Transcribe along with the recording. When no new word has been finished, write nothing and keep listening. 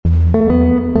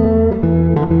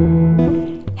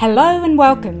Hello and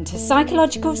welcome to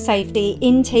Psychological Safety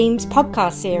in Teams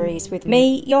podcast series with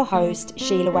me, your host,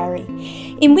 Sheila Werry,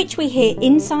 in which we hear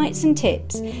insights and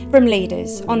tips from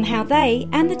leaders on how they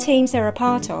and the teams they're a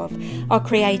part of are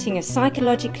creating a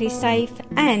psychologically safe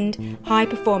and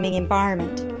high-performing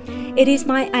environment. It is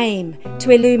my aim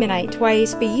to illuminate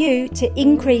ways for you to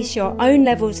increase your own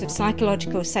levels of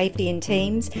psychological safety in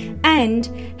teams and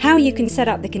how you can set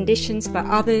up the conditions for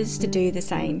others to do the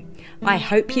same. I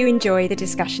hope you enjoy the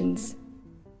discussions.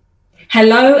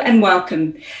 Hello and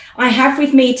welcome. I have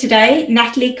with me today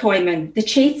Natalie Kooijman, the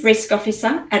Chief Risk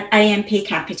Officer at AMP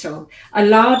Capital, a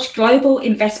large global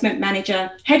investment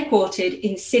manager headquartered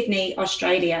in Sydney,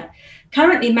 Australia,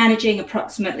 currently managing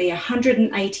approximately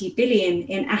 180 billion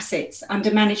in assets under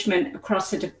management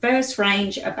across a diverse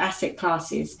range of asset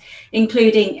classes,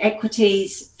 including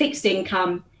equities, fixed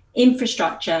income,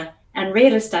 infrastructure, and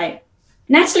real estate.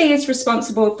 Natalie is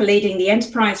responsible for leading the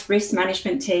Enterprise Risk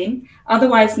Management Team,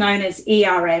 otherwise known as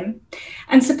ERM,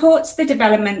 and supports the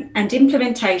development and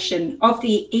implementation of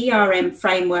the ERM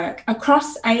framework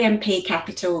across AMP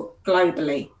Capital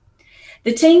globally.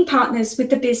 The team partners with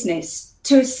the business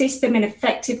to assist them in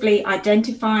effectively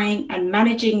identifying and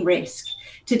managing risk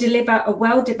to deliver a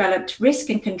well-developed risk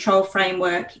and control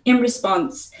framework in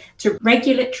response to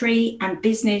regulatory and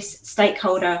business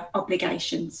stakeholder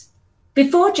obligations.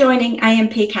 Before joining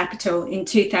AMP Capital in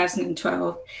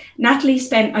 2012, Natalie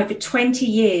spent over 20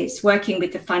 years working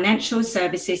with the financial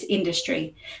services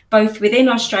industry, both within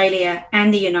Australia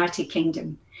and the United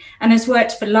Kingdom, and has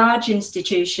worked for large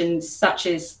institutions such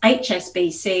as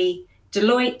HSBC,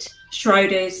 Deloitte,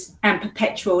 Schroders, and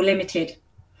Perpetual Limited.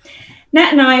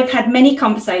 Nat and I have had many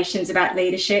conversations about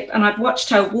leadership, and I've watched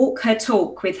her walk her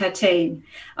talk with her team.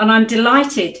 And I'm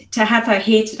delighted to have her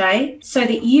here today so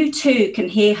that you too can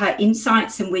hear her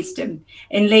insights and wisdom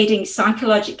in leading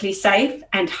psychologically safe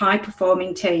and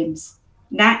high-performing teams.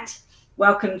 Nat,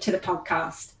 welcome to the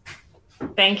podcast.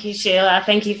 Thank you, Sheila.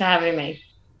 Thank you for having me.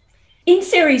 In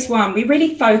Series 1, we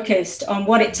really focused on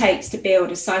what it takes to build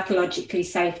a psychologically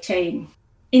safe team.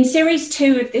 In Series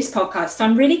 2 of this podcast,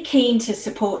 I'm really keen to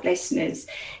support listeners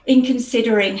in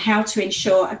considering how to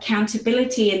ensure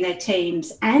accountability in their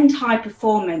teams and high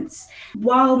performance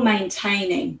while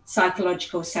maintaining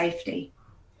psychological safety.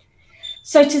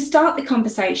 So to start the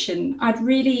conversation, I'd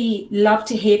really love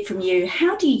to hear from you.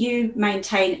 How do you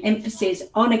maintain emphasis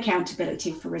on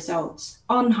accountability for results,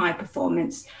 on high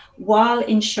performance, while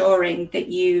ensuring that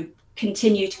you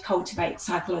continue to cultivate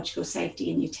psychological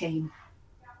safety in your team?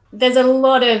 There's a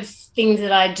lot of things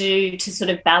that I do to sort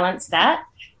of balance that.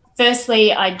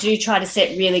 Firstly, I do try to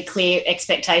set really clear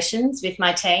expectations with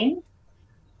my team.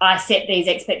 I set these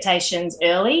expectations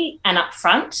early and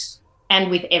upfront and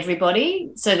with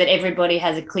everybody so that everybody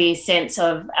has a clear sense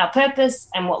of our purpose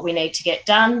and what we need to get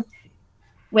done.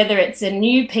 Whether it's a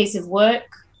new piece of work,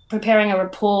 preparing a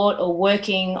report or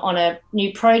working on a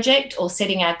new project or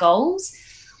setting our goals,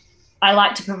 I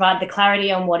like to provide the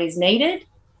clarity on what is needed,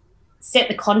 set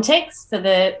the context for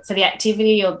the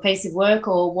activity or piece of work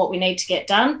or what we need to get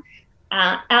done,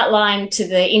 outline to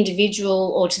the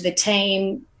individual or to the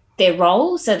team their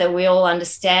role so that we all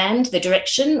understand the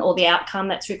direction or the outcome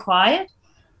that's required,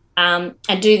 and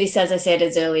do this, as I said,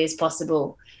 as early as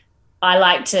possible. I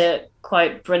like to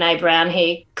quote Brené Brown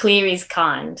here, clear is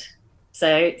kind.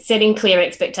 So setting clear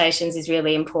expectations is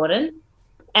really important.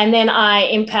 And then I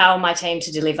empower my team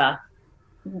to deliver.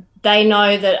 They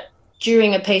know that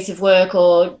during a piece of work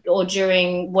or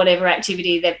during whatever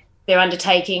activity that they're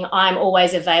undertaking, I'm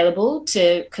always available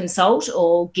to consult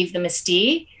or give them a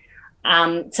steer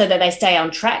so that they stay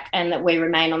on track and that we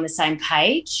remain on the same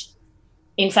page.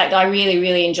 In fact, I really,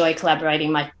 really enjoy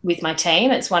collaborating with my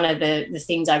team. It's one of the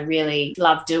things I really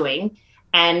love doing.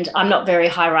 And I'm not very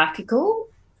hierarchical.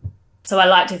 So I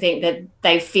like to think that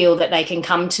they feel that they can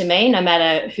come to me no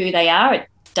matter who they are. It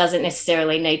doesn't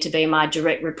necessarily need to be my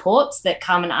direct reports that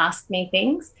come and ask me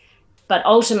things, but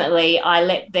ultimately I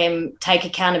let them take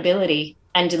accountability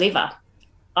and deliver.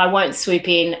 I won't swoop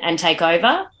in and take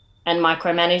over and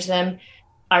micromanage them.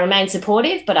 I remain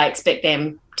supportive, but I expect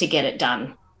them to get it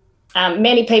done.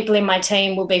 Many people in my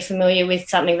team will be familiar with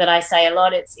something that I say a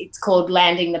lot. It's called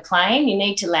landing the plane. You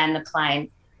need to land the plane.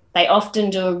 They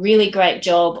often do a really great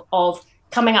job of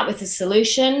coming up with a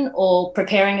solution or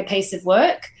preparing a piece of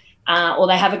work, or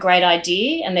they have a great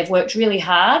idea and they've worked really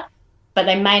hard, but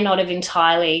they may not have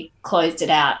entirely closed it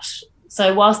out.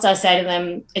 So whilst I say to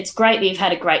them, it's great that you've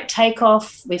had a great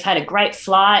takeoff, we've had a great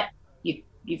flight,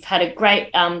 you've had a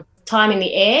great time in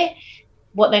the air,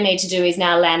 what they need to do is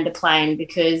now land the plane,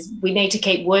 because we need to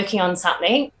keep working on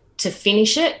something to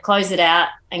finish it, close it out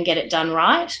and get it done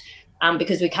right.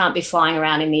 because we can't be flying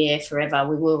around in the air forever.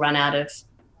 We will run out of,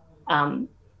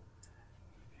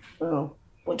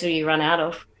 what do you run out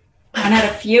of? Run out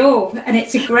of fuel. And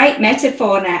it's a great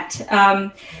metaphor, Nat.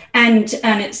 And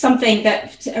it's something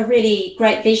that's a really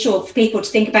great visual for people to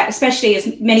think about, especially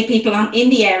as many people aren't in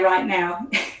the air right now.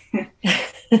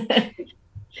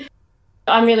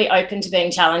 I'm really open to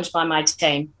being challenged by my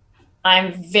team.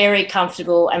 I'm very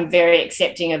comfortable and very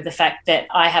accepting of the fact that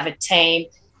I have a team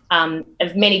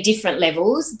of many different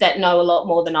levels that know a lot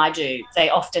more than I do. They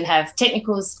often have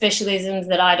technical specialisms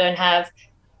that I don't have,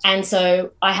 and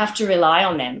so I have to rely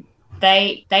on them.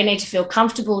 They need to feel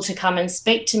comfortable to come and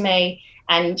speak to me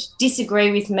and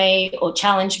disagree with me or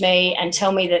challenge me and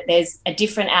tell me that there's a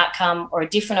different outcome or a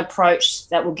different approach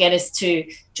that will get us to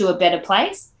a better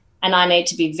place. And I need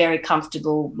to be very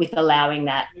comfortable with allowing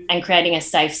that and creating a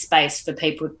safe space for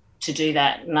people to do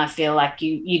that. And I feel like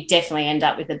you definitely end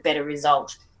up with a better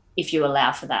result if you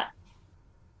allow for that.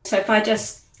 So if I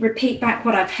just repeat back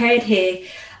what I've heard here,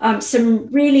 some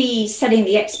really setting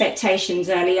the expectations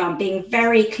early on, being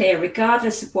very clear,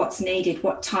 regardless of what's needed,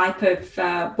 what type of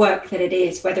work that it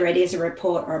is, whether it is a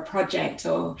report or a project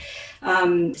or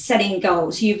setting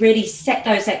goals. You really set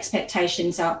those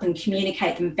expectations up and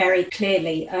communicate them very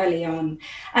clearly early on,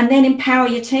 and then empower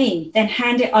your team, then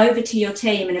hand it over to your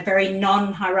team in a very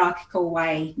non-hierarchical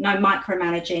way, no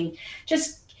micromanaging,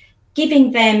 just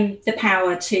giving them the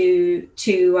power to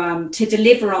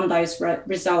deliver on those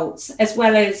results, as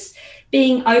well as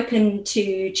being open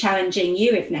to challenging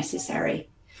you if necessary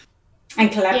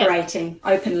and collaborating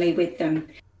openly with them.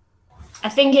 I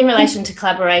think in relation to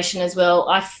collaboration as well,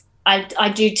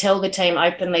 I do tell the team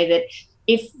openly that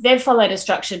if they've followed a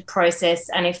structured process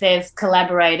and if they've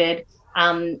collaborated,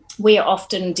 we are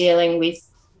often dealing with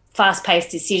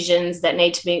fast-paced decisions that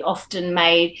need to be often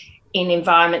made in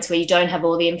environments where you don't have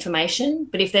all the information.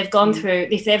 But if they've gone through,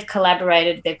 if they've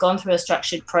collaborated, they've gone through a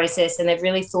structured process and they've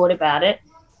really thought about it,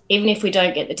 even if we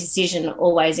don't get the decision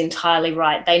always entirely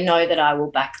right, they know that I will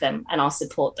back them and I'll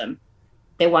support them.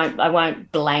 I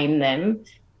won't blame them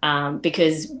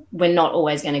because we're not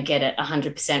always going to get it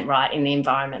 100% right in the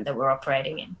environment that we're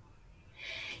operating in.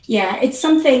 Yeah, it's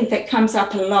something that comes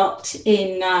up a lot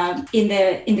in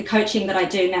the coaching that I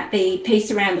do, Nat, the piece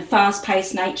around the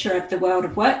fast-paced nature of the world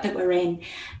of work that we're in,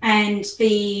 and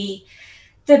the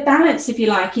balance, if you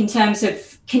like, in terms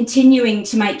of continuing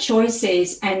to make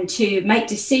choices and to make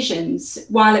decisions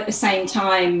while at the same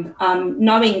time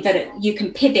knowing that you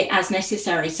can pivot as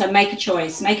necessary. So make a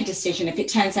choice, make a decision. If it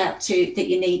turns out that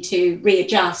you need to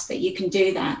readjust, that you can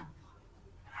do that.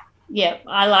 Yeah,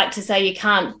 I like to say you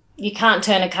can't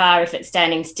turn a car if it's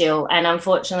standing still. And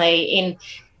unfortunately,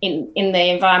 in the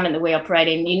environment that we operate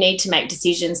in, you need to make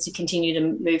decisions to continue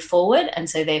to move forward. And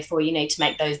so therefore you need to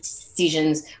make those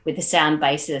decisions with a sound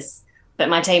basis. But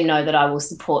my team know that I will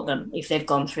support them if they've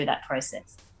gone through that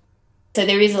process. So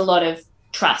there is a lot of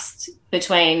trust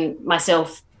between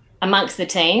myself amongst the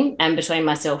team and between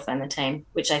myself and the team,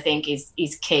 which I think is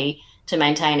key to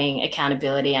maintaining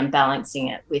accountability and balancing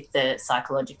it with the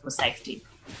psychological safety.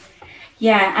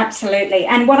 Yeah, absolutely.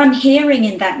 And what I'm hearing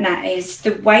in that, Nat, is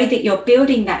the way that you're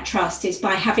building that trust is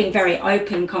by having very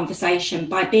open conversation,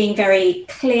 by being very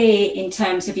clear in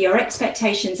terms of your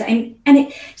expectations. And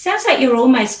it sounds like you're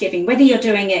almost giving, whether you're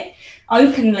doing it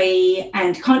openly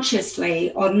and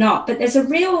consciously or not, but there's a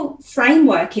real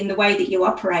framework in the way that you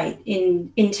operate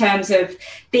in terms of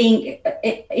giving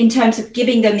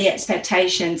them the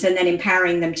expectations and then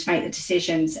empowering them to make the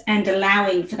decisions and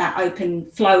allowing for that open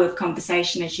flow of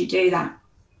conversation as you do that.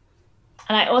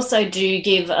 And I also do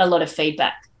give a lot of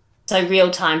feedback. So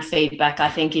real-time feedback, I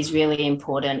think, is really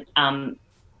important.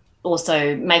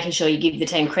 Also making sure you give the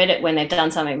team credit when they've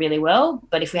done something really well.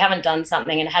 But if we haven't done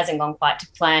something and it hasn't gone quite to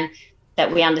plan,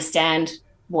 that we understand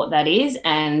what that is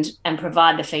and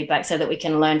provide the feedback so that we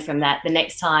can learn from that the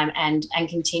next time and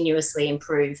continuously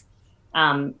improve.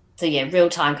 So yeah,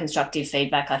 real-time constructive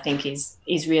feedback I think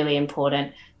is really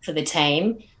important for the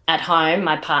team. At home,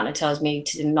 my partner tells me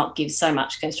to not give so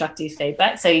much constructive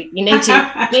feedback. So you need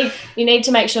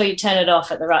to make sure you turn it off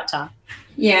at the right time.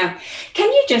 Yeah. Can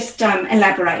you just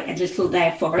elaborate a little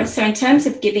there for us? So in terms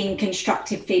of giving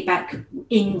constructive feedback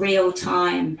in real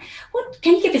time,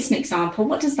 can you give us an example?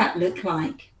 What does that look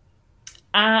like?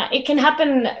 It can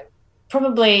happen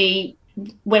probably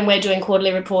when we're doing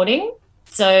quarterly reporting.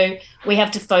 So we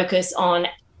have to focus on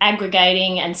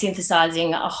aggregating and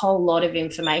synthesizing a whole lot of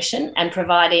information and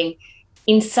providing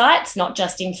insights, not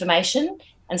just information.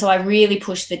 And so I really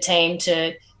push the team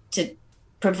to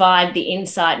provide the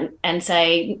insight and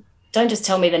say, don't just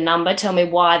tell me the number, tell me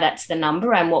why that's the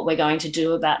number and what we're going to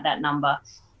do about that number.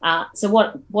 So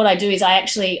what I do is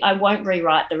I won't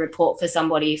rewrite the report for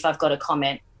somebody if I've got a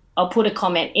comment. I'll put a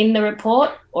comment in the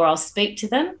report, or I'll speak to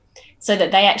them so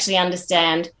that they actually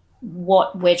understand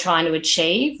what we're trying to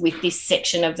achieve with this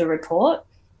section of the report,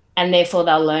 and therefore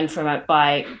they'll learn from it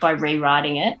by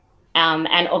rewriting it.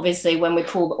 And obviously when we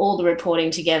pull all the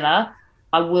reporting together,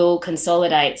 I will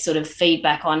consolidate sort of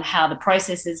feedback on how the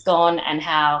process has gone and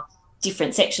how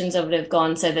different sections of it have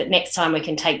gone, so that next time we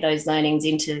can take those learnings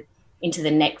into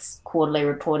the next quarterly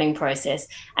reporting process.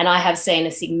 And I have seen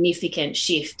a significant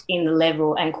shift in the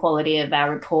level and quality of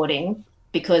our reporting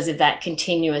because of that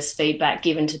continuous feedback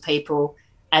given to people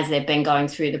as they've been going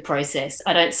through the process.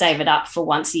 I don't save it up for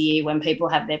once a year when people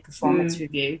have their performance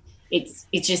review. It's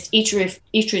just iterative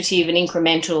and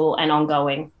incremental and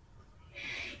ongoing.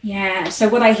 Yeah, so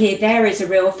what I hear there is a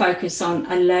real focus on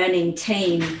a learning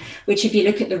team, which if you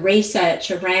look at the research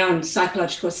around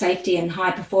psychological safety and high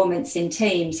performance in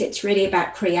teams, it's really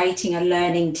about creating a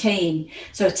learning team.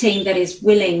 So a team that is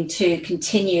willing to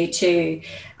continue to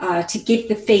give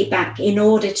the feedback in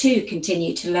order to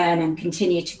continue to learn and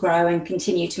continue to grow and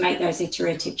continue to make those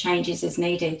iterative changes as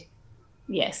needed.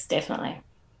 Yes, definitely.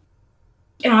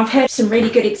 I've heard some really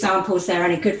good examples there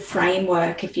and a good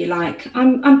framework, if you like.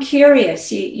 I'm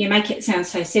curious, you make it sound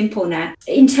so simple now.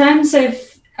 In terms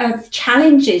of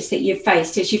challenges that you've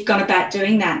faced as you've gone about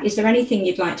doing that, is there anything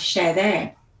you'd like to share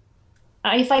there?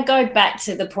 If I go back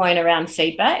to the point around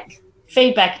feedback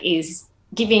is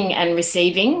giving and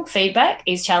receiving feedback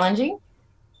is challenging.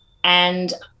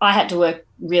 And I had to work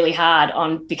really hard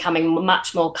on becoming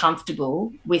much more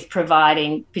comfortable with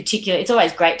providing it's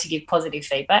always great to give positive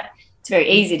feedback. It's very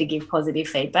easy to give positive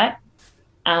feedback,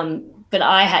 but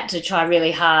I had to try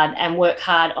really hard and work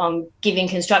hard on giving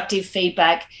constructive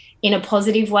feedback in a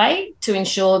positive way to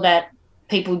ensure that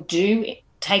people do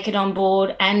take it on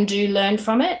board and do learn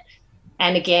from it.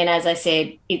 And again, as I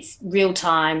said, it's real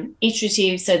time,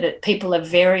 iterative, so that people are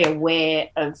very aware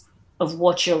of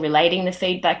what you're relating the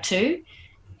feedback to.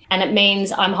 And it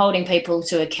means I'm holding people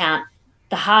to account.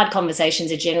 The hard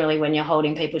conversations are generally when you're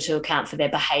holding people to account for their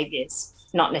behaviours,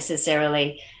 not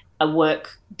necessarily a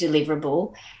work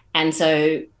deliverable. And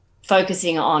so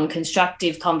focusing on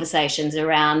constructive conversations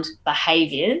around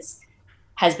behaviours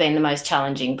has been the most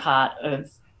challenging part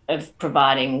of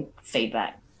providing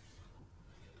feedback.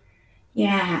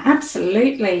 Yeah,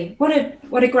 absolutely.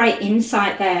 What a great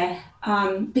insight there,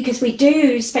 because we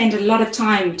do spend a lot of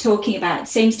time talking about, it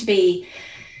seems to be,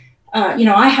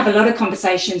 I have a lot of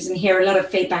conversations and hear a lot of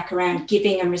feedback around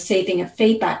giving and receiving of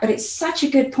feedback, but it's such a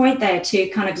good point there to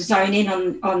kind of zone in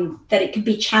on that it can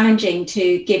be challenging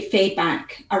to give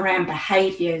feedback around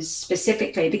behaviours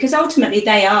specifically, because ultimately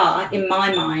they are, in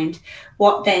my mind,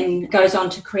 what then goes on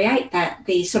to create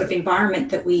the sort of environment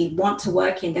that we want to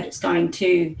work in, that it's going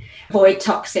to avoid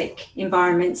toxic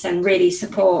environments and really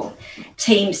support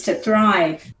teams to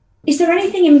thrive. Is there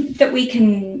anything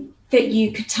that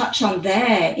you could touch on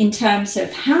there in terms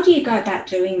of how do you go about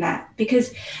doing that?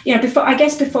 Because,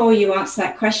 before you answer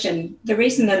that question, the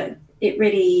reason that it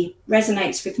really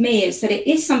resonates with me is that it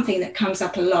is something that comes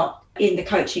up a lot in the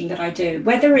coaching that I do,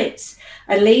 whether it's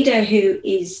a leader who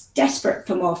is desperate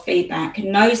for more feedback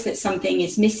and knows that something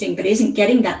is missing but isn't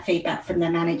getting that feedback from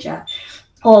their manager,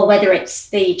 or whether it's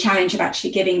the challenge of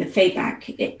actually giving the feedback.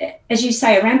 As you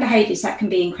say, around behaviours, that can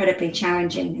be incredibly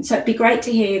challenging. And so it'd be great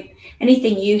to hear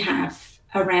anything you have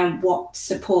around what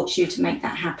supports you to make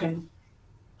that happen.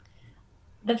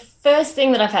 The first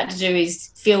thing that I've had to do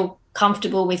is feel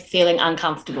comfortable with feeling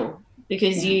uncomfortable,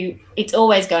 because it's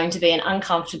always going to be an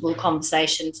uncomfortable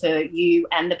conversation for you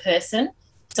and the person.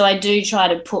 So I do try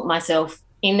to put myself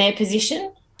in their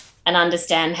position and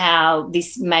understand how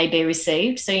this may be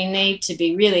received. So you need to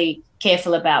be really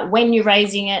careful about when you're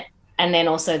raising it, and then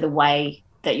also the way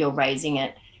that you're raising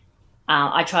it.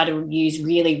 I try to use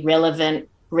really relevant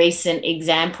recent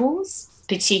examples,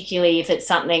 particularly if it's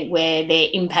something where they're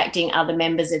impacting other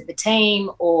members of the team,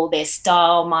 or their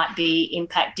style might be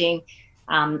impacting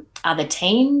other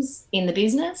teams in the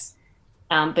business.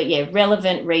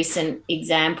 Relevant recent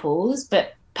examples,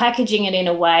 but packaging it in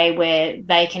a way where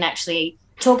they can actually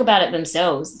talk about it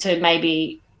themselves. To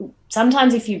maybe,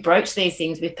 sometimes if you broach these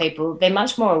things with people, they're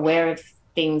much more aware of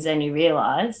things than you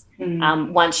realise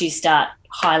once you start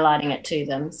highlighting it to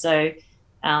them. So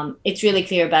it's really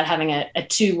clear about having a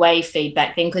two-way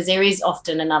feedback thing, because there is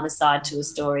often another side to a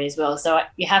story as well. So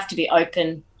you have to be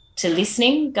open to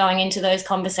listening going into those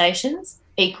conversations,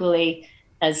 equally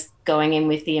as going in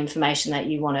with the information that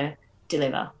you want to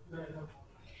deliver.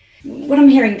 What I'm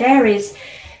hearing there is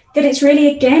that it's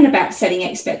really, again, about setting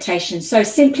expectations. So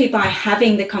simply by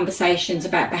having the conversations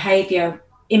about behaviour,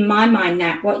 in my mind,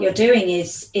 Nat, what you're doing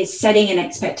is setting an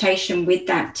expectation with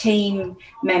that team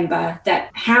member that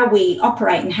how we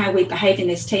operate and how we behave in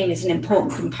this team is an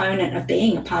important component of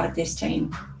being a part of this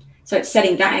team. So it's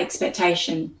setting that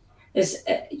expectation. There's,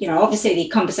 obviously the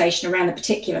conversation around the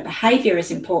particular behavior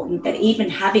is important, but even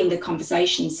having the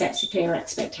conversation sets a clear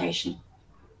expectation.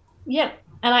 Yep.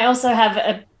 And I also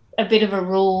have a bit of a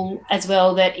rule as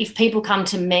well that if people come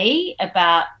to me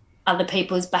about other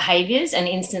people's behaviours and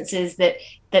instances that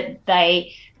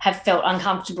they have felt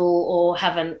uncomfortable or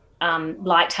haven't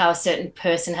liked how a certain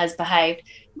person has behaved,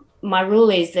 my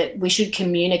rule is that we should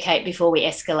communicate before we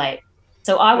escalate.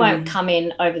 So I won't come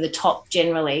in over the top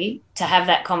generally to have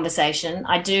that conversation.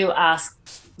 I do ask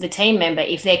the team member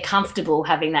if they're comfortable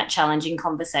having that challenging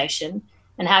conversation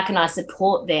and how can I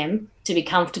support them to be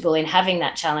comfortable in having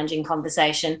that challenging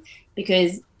conversation,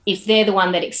 because if they're the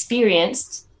one that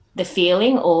experienced the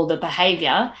feeling or the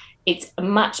behaviour, it's a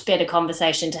much better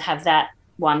conversation to have that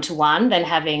one-to-one than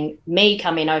having me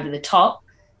come in over the top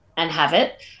and have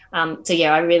it.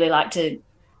 I really like to,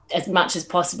 as much as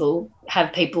possible,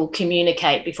 have people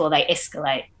communicate before they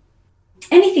escalate.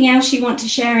 Anything else you want to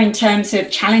share in terms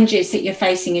of challenges that you're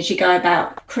facing as you go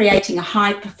about creating a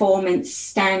high performance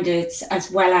standards as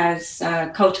well as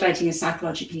cultivating a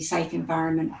psychologically safe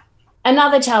environment?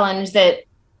 Another challenge that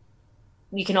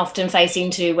you can often face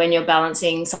into when you're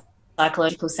balancing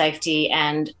psychological safety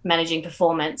and managing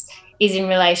performance is in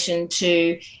relation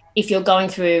to if you're going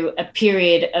through a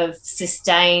period of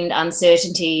sustained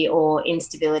uncertainty or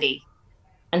instability.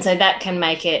 And so that can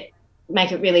make it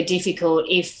really difficult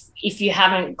if you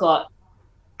haven't got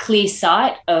clear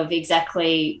sight of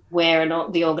exactly where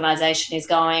the organisation is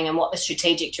going and what the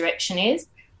strategic direction is.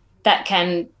 That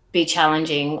can be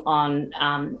challenging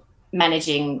on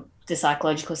managing the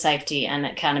psychological safety and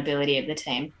accountability of the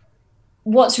team.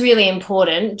 What's really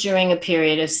important during a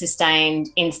period of sustained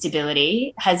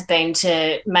instability has been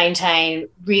to maintain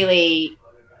really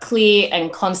clear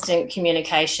and constant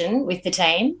communication with the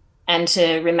team and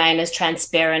to remain as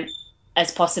transparent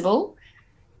as possible.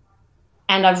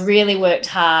 And I've really worked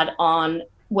hard on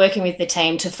working with the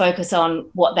team to focus on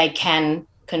what they can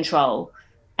control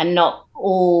and not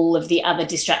all of the other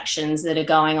distractions that are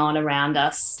going on around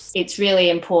us. It's really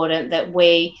important that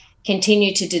we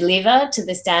continue to deliver to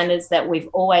the standards that we've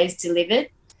always delivered.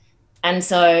 And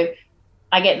so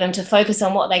I get them to focus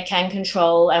on what they can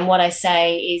control. And what I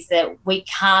say is that we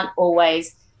can't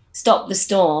always stop the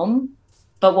storm,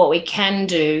 but what we can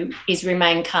do is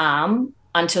remain calm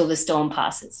until the storm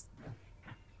passes.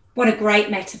 What a great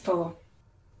metaphor.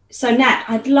 So Nat,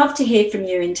 I'd love to hear from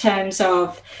you in terms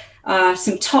of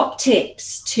some top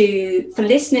tips for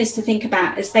listeners to think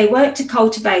about as they work to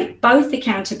cultivate both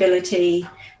accountability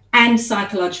and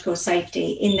psychological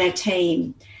safety in their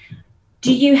team.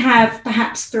 Do you have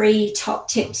perhaps 3 top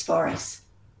tips for us?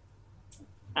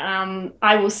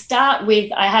 I will start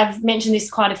with, I have mentioned this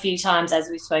quite a few times as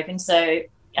we've spoken, so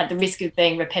at the risk of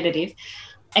being repetitive,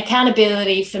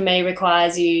 accountability for me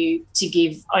requires you to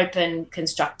give open,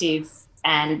 constructive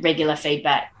and regular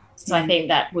feedback. So I think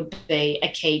that would be a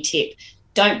key tip.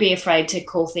 Don't be afraid to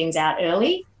call things out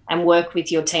early and work with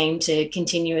your team to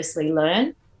continuously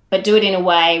learn, but do it in a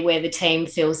way where the team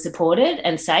feels supported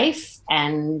and safe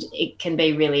and it can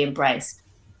be really embraced.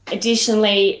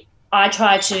 Additionally, I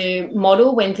try to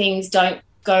model when things don't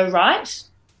go right,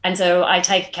 and so I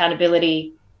take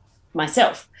accountability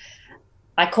myself.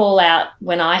 I call out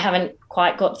when I haven't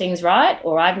quite got things right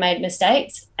or I've made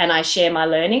mistakes, and I share my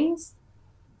learnings.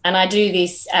 And I do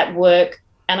this at work,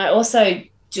 and I also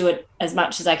do it as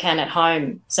much as I can at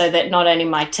home, so that not only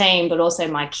my team but also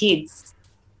my kids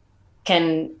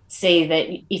can see that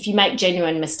if you make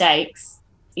genuine mistakes,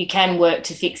 you can work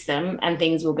to fix them and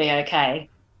things will be okay.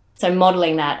 So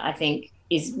modelling that, I think,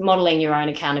 is modelling your own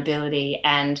accountability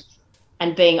and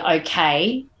being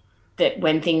okay that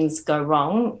when things go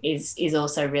wrong is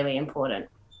also really important.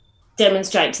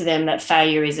 Demonstrate to them that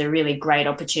failure is a really great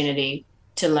opportunity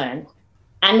to learn.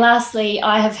 And lastly,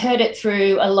 I have heard it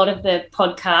through a lot of the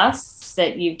podcasts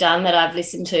that you've done that I've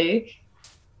listened to.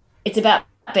 It's about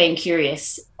being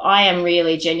curious. I am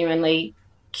really genuinely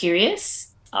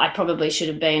curious. I probably should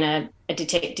have been a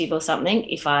detective or something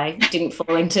if I didn't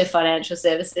fall into financial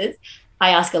services.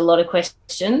 I ask a lot of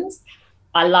questions.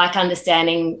 I like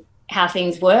understanding how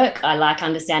things work. I like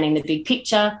understanding the big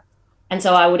picture. And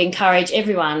so I would encourage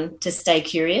everyone to stay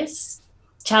curious,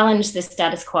 challenge the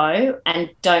status quo, and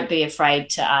don't be afraid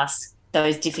to ask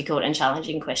those difficult and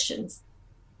challenging questions.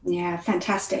 Yeah,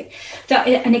 fantastic.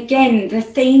 And again, the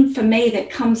theme for me that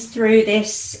comes through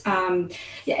this,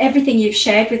 everything you've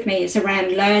shared with me is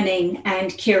around learning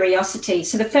and curiosity.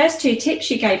 So the first two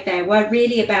tips you gave there were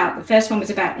really about, the first one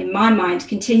was about, in my mind,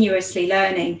 continuously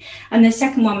learning. And the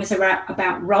second one was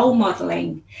about role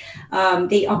modeling,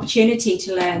 the opportunity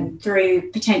to learn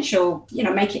through potential,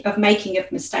 making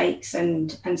of mistakes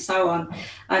and so on.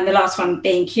 And the last one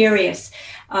being curious.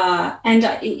 And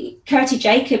Curti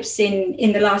Jacobs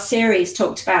in the last series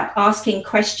talked about asking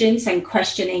questions and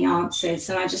questioning answers.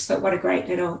 And I just thought, what a great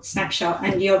little snapshot.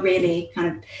 And you're really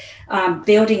kind of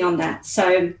building on that.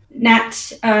 So Nat,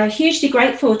 hugely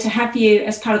grateful to have you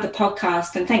as part of the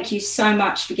podcast. And thank you so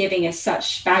much for giving us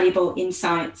such valuable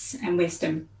insights and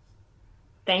wisdom.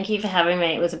 Thank you for having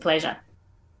me. It was a pleasure.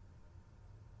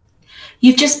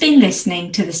 You've just been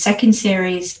listening to the second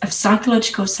series of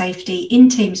Psychological Safety in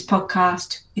Teams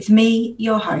podcast with me,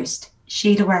 your host,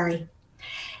 Sheila Wherry.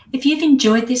 If you've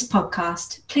enjoyed this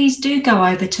podcast, please do go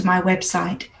over to my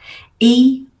website,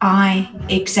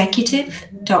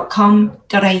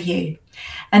 eiexecutive.com.au,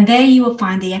 and there you will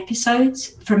find the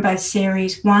episodes from both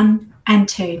series 1 and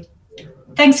 2.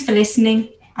 Thanks for listening.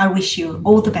 I wish you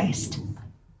all the best.